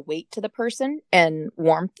little bit of weight to the person and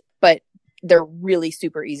warmth, but they're really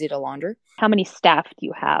super easy to launder. How many staff do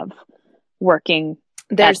you have working?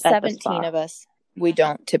 There's 17 of us. We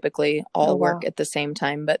don't typically all work at the same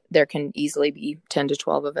time, but there can easily be 10 to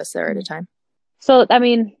 12 of us there at a time. So, I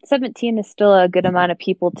mean, 17 is still a good amount of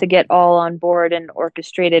people to get all on board and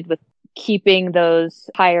orchestrated with keeping those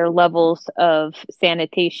higher levels of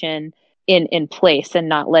sanitation in place and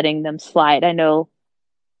not letting them slide. I know,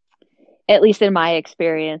 at least in my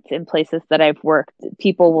experience in places that I've worked,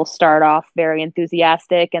 people will start off very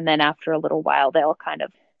enthusiastic, and then after a little while, they'll kind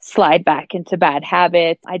of slide back into bad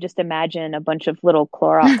habits. I just imagine a bunch of little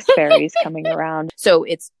Clorox fairies coming around. So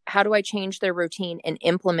it's, how do I change their routine and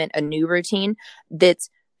implement a new routine that's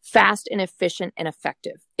fast and efficient and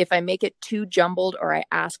effective? If I make it too jumbled or I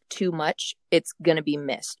ask too much, it's going to be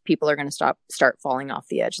missed. People are going to start falling off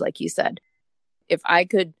the edge, like you said. If I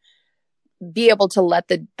could be able to let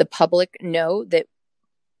the public know that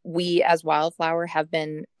we as Wildflower have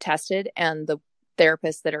been tested and the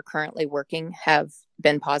therapists that are currently working have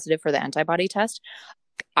been positive for the antibody test,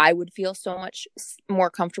 I would feel so much more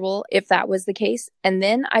comfortable if that was the case. And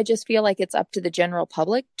then I just feel like it's up to the general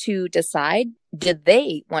public to decide, did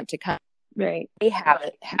they want to come? Right. They have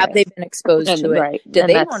it. Have they been exposed to it? Right. Did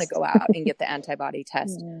they want to go out and get the antibody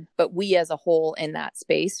test? Yeah. But we as a whole in that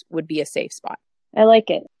space would be a safe spot. I like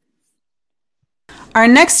it. Our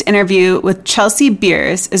next interview with Chelsea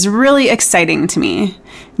Beers is really exciting to me,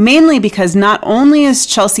 mainly because not only is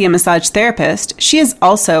Chelsea a massage therapist, she is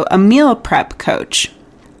also a meal prep coach.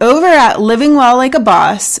 Over at Living Well Like a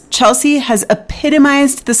Boss, Chelsea has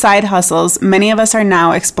epitomized the side hustles many of us are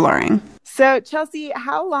now exploring. So, Chelsea,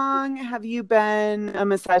 how long have you been a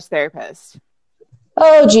massage therapist?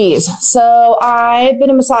 Oh, geez. So I've been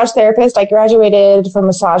a massage therapist. I graduated from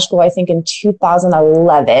massage school, I think, in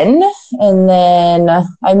 2011. And then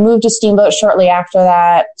I moved to Steamboat shortly after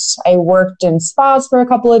that. I worked in spas for a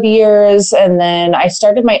couple of years. And then I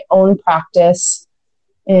started my own practice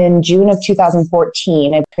in June of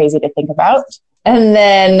 2014. It's crazy to think about. And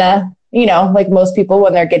then, like most people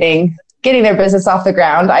when they're getting their business off the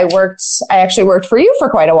ground, I actually worked for you for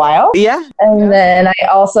quite a while. Yeah. And then I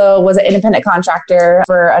also was an independent contractor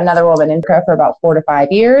for another woman in for about 4 to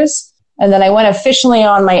 5 years. And then I went officially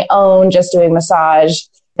on my own, just doing massage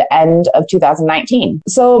the end of 2019.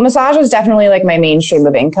 So massage was definitely like my main stream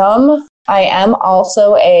of income. I am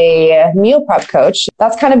also a meal prep coach.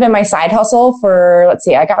 That's kind of been my side hustle for,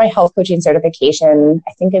 I got my health coaching certification,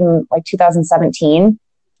 I think in like 2017.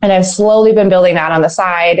 And I've slowly been building that on the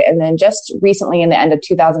side. And then just recently in the end of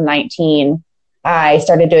 2019, I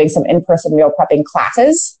started doing some in-person meal prepping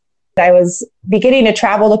classes. I was beginning to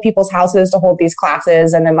travel to people's houses to hold these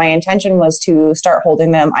classes. And then my intention was to start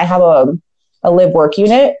holding them. I have a live work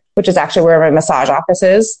unit, which is actually where my massage office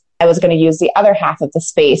is. I was going to use the other half of the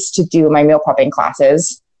space to do my meal prepping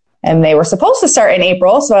classes. And they were supposed to start in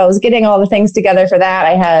April. So I was getting all the things together for that.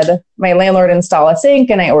 I had my landlord install a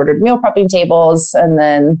sink and I ordered meal prepping tables, and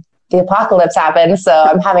then the apocalypse happened. So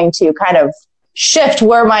I'm having to kind of shift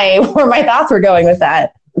where my thoughts were going with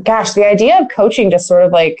that. Gosh, the idea of coaching just sort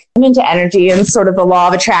of like, I'm into energy and sort of the law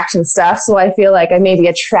of attraction stuff. So I feel like I maybe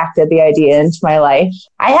attracted the idea into my life.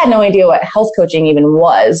 I had no idea what health coaching even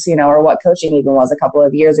was, or what coaching even was a couple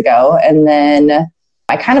of years ago. And then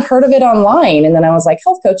I kind of heard of it online, and then I was like,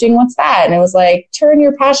 health coaching, what's that? And it was like, turn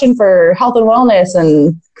your passion for health and wellness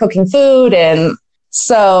and cooking food. And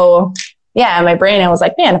so, yeah, in my brain, I was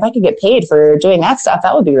like, man, if I could get paid for doing that stuff,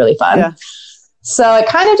 that would be really fun. Yeah. So I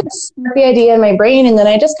kind of just sparked the idea in my brain, and then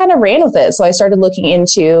I just kind of ran with it. So I started looking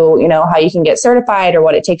into, how you can get certified or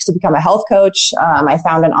what it takes to become a health coach. I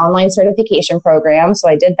found an online certification program. So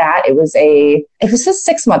I did that. It was a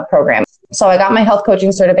 6-month program. So I got my health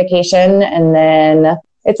coaching certification, and then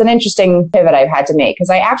it's an interesting pivot I've had to make because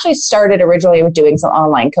I actually started originally with doing some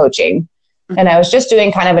online coaching, and I was just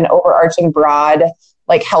doing kind of an overarching broad,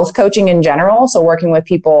 like health coaching in general. So working with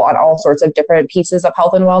people on all sorts of different pieces of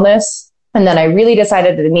health and wellness. And then I really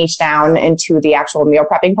decided to niche down into the actual meal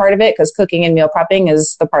prepping part of it because cooking and meal prepping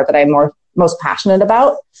is the part that I'm most passionate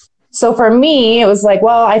about. So for me, it was like,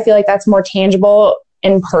 well, I feel like that's more tangible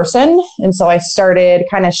in person. And so I started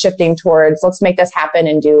kind of shifting towards, let's make this happen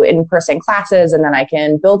and do in-person classes. And then I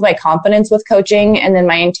can build my confidence with coaching. And then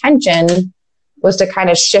my intention was to kind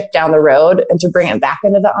of shift down the road and to bring it back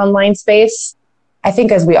into the online space. I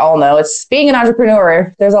think, as we all know, it's being an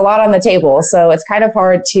entrepreneur, there's a lot on the table. So it's kind of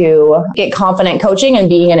hard to get confident coaching and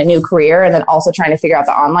being in a new career and then also trying to figure out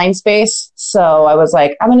the online space. So I was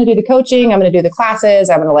like, I'm going to do the coaching. I'm going to do the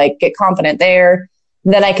classes. I'm going to get confident there.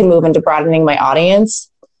 Then I can move into broadening my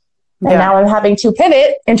audience. And now I'm having to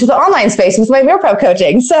pivot into the online space with my meal prep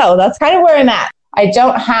coaching. So that's kind of where I'm at. I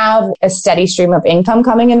don't have a steady stream of income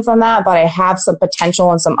coming in from that, but I have some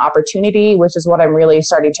potential and some opportunity, which is what I'm really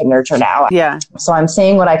starting to nurture now. Yeah. So I'm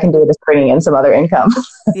seeing what I can do to bringing in some other income.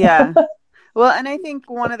 Yeah. Well, and I think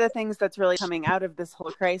one of the things that's really coming out of this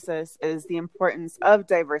whole crisis is the importance of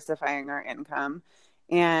diversifying our income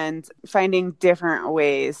and finding different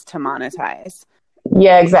ways to monetize.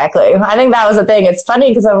 Yeah, exactly. I think that was the thing. It's funny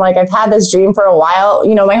because I'm like, I've had this dream for a while.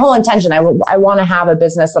 You know, my whole intention, I want to have a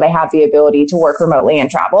business that I have the ability to work remotely and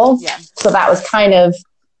travel. Yeah. So that was kind of,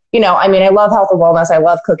 you know, I mean, I love health and wellness. I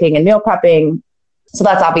love cooking and meal prepping. So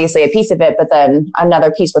that's obviously a piece of it. But then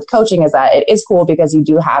another piece with coaching is that it is cool because you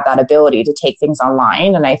do have that ability to take things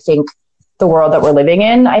online. And I think the world that we're living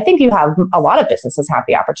in, I think you have a lot of businesses have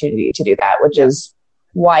the opportunity to do that, which is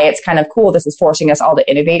why it's kind of cool. This is forcing us all to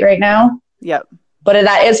innovate right now. Yep. But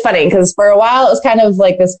that is funny because for a while it was kind of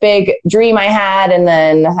like this big dream I had. And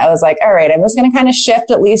then I was like, all right, I'm just going to kind of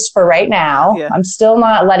shift at least for right now. Yeah. I'm still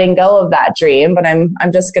not letting go of that dream, but I'm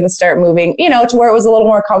just going to start moving, you know, to where it was a little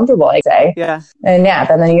more comfortable, I'd say. Yeah. And yeah,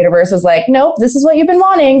 then the universe was like, nope, this is what you've been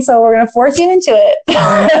wanting. So we're going to force you into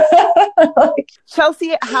it.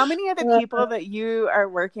 Chelsea, how many of the people that you are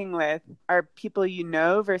working with are people you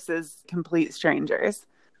know versus complete strangers?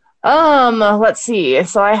 Let's see.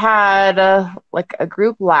 So I had like a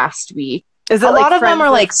group last week. Is it a like lot of them are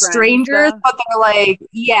friends like of friends, strangers, though? but they're like,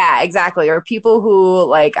 yeah, exactly. Or people who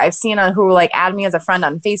like I've seen who like add me as a friend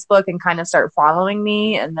on Facebook and kind of start following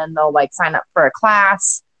me, and then they'll like sign up for a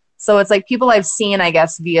class. So it's like people I've seen, I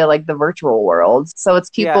guess, via like the virtual world. So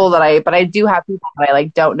it's people that I do have people that I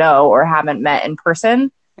like don't know or haven't met in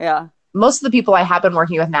person. Yeah. Most of the people I have been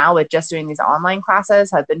working with now with just doing these online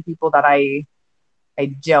classes have been people that I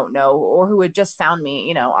don't know or who had just found me,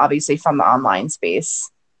 you know, obviously from the online space.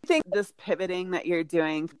 I think this pivoting that you're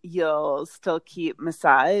doing, you'll still keep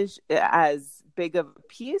massage as big of a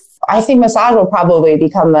piece? I think massage will probably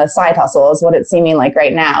become the side hustle is what it's seeming like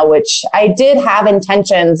right now, which I did have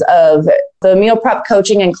intentions of. The meal prep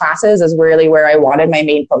coaching and classes is really where I wanted my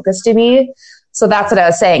main focus to be. So that's what I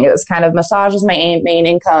was saying. It was kind of massage is my main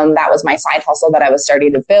income. That was my side hustle that I was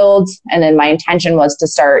starting to build. And then my intention was to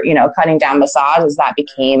start, you know, cutting down massage as that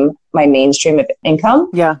became my mainstream of income.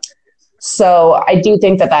 Yeah. So I do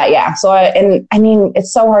think that, yeah. So I mean,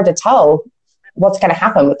 it's so hard to tell what's going to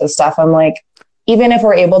happen with this stuff. I'm like, even if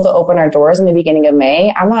we're able to open our doors in the beginning of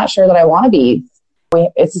May, I'm not sure that I want to be.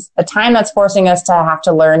 It's a time that's forcing us to have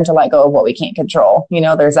to learn to let go of what we can't control. You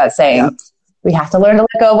know, there's that saying. Yep. We have to learn to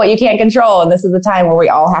let go of what you can't control. And this is the time where we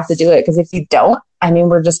all have to do it. Because if you don't, I mean,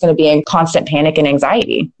 we're just going to be in constant panic and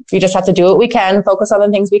anxiety. We just have to do what we can, focus on the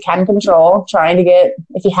things we can control, trying to get,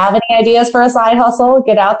 if you have any ideas for a side hustle,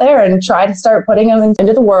 get out there and try to start putting them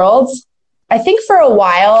into the world. I think for a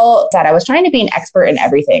while that I was trying to be an expert in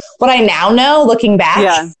everything. What I now know, looking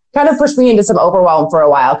back, kind of pushed me into some overwhelm for a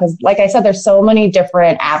while. Because like I said, there's so many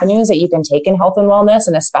different avenues that you can take in health and wellness,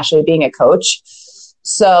 and especially being a coach.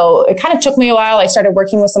 So it kind of took me a while. I started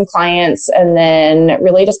working with some clients and then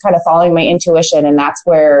really just kind of following my intuition. And that's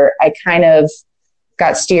where I kind of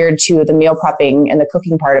got steered to the meal prepping and the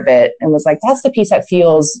cooking part of it and was like, that's the piece that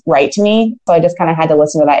feels right to me. So I just kind of had to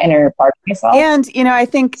listen to that inner part of myself. And, you know, I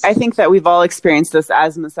think that we've all experienced this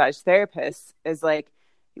as massage therapists is like,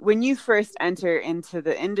 when you first enter into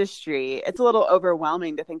the industry, it's a little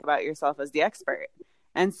overwhelming to think about yourself as the expert.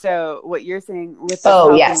 And so what you're saying with the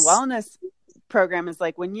health and wellness program is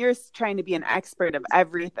like when you're trying to be an expert of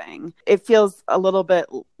everything, it feels a little bit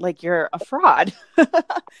like you're a fraud.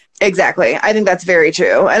 Exactly. I think that's very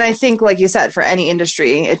true. And I think, like you said, for any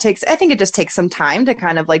industry, it just takes some time to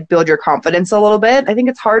kind of like build your confidence a little bit. I think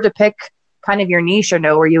it's hard to pick kind of your niche or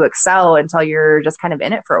know where you excel until you're just kind of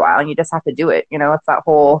in it for a while and you just have to do it. You know, it's that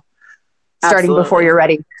whole starting before you're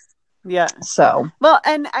ready. Yeah. So, well,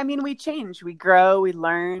 and I mean, we change, we grow, we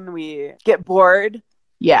learn, we get bored.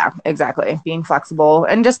 Yeah, exactly. Being flexible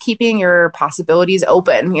and just keeping your possibilities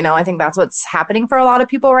open. You know, I think that's what's happening for a lot of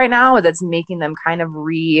people right now. That's making them kind of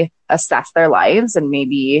reassess their lives. And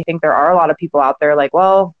maybe I think there are a lot of people out there like,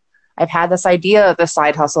 well, I've had this idea of this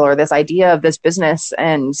side hustle or this idea of this business.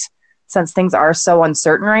 And since things are so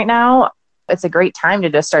uncertain right now, it's a great time to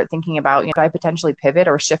just start thinking about, you know, could I potentially pivot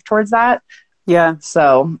or shift towards that? Yeah.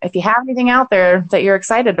 So if you have anything out there that you're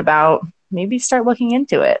excited about, maybe start looking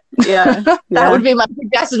into it. Yeah. That would be my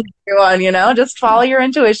suggestion to everyone, you know, just follow your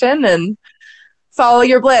intuition and follow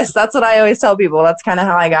your bliss. That's what I always tell people. That's kind of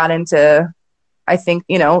how I got into, I think,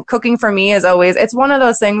 you know, cooking for me is always, it's one of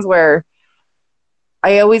those things where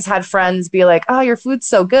I always had friends be like, oh, your food's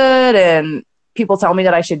so good. And people tell me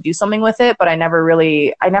that I should do something with it, but I never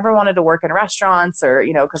wanted to work in restaurants or,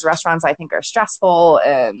 you know, because restaurants I think are stressful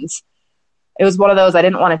and it was one of those, I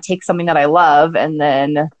didn't want to take something that I love and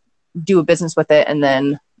then do a business with it and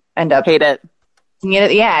then end up hate it.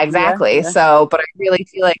 Yeah, exactly. Yeah. So, but I really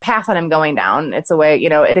feel like the path that I'm going down, it's a way, you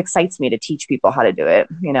know, it excites me to teach people how to do it,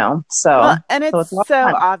 you know, so. Well, and it's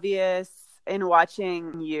so obvious in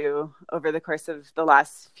watching you over the course of the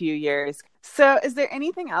last few years. So is there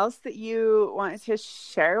anything else that you wanted to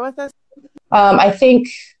share with us? I think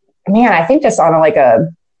just on a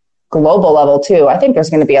global level too, I think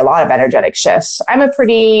there's going to be a lot of energetic shifts. I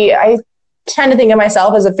tend to think of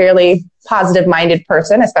myself as a fairly positive minded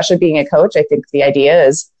person, especially being a coach. I think the idea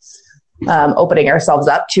is opening ourselves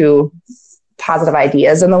up to positive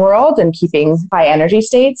ideas in the world and keeping high energy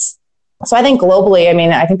states. So I think globally, I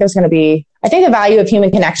think the value of human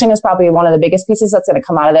connection is probably one of the biggest pieces that's going to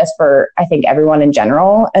come out of this for, I think, everyone in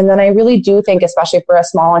general. And then I really do think, especially for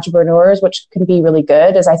us small entrepreneurs, which can be really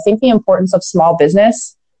good, is I think the importance of small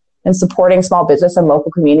business and supporting small business and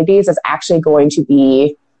local communities is actually going to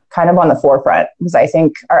be kind of on the forefront, because I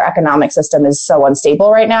think our economic system is so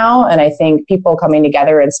unstable right now. And I think people coming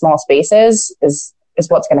together in small spaces is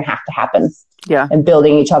what's going to have to happen. Yeah. And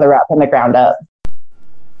building each other up from the ground up.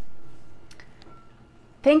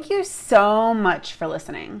 Thank you so much for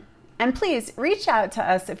listening. And please reach out to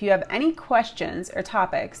us if you have any questions or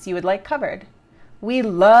topics you would like covered. We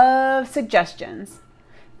love suggestions.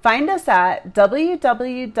 Find us at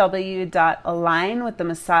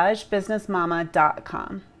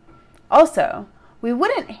www.alignwiththemassagebusinessmama.com. Also, we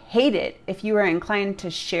wouldn't hate it if you were inclined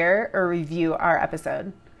to share or review our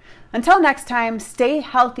episode. Until next time, stay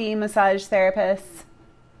healthy, massage therapists.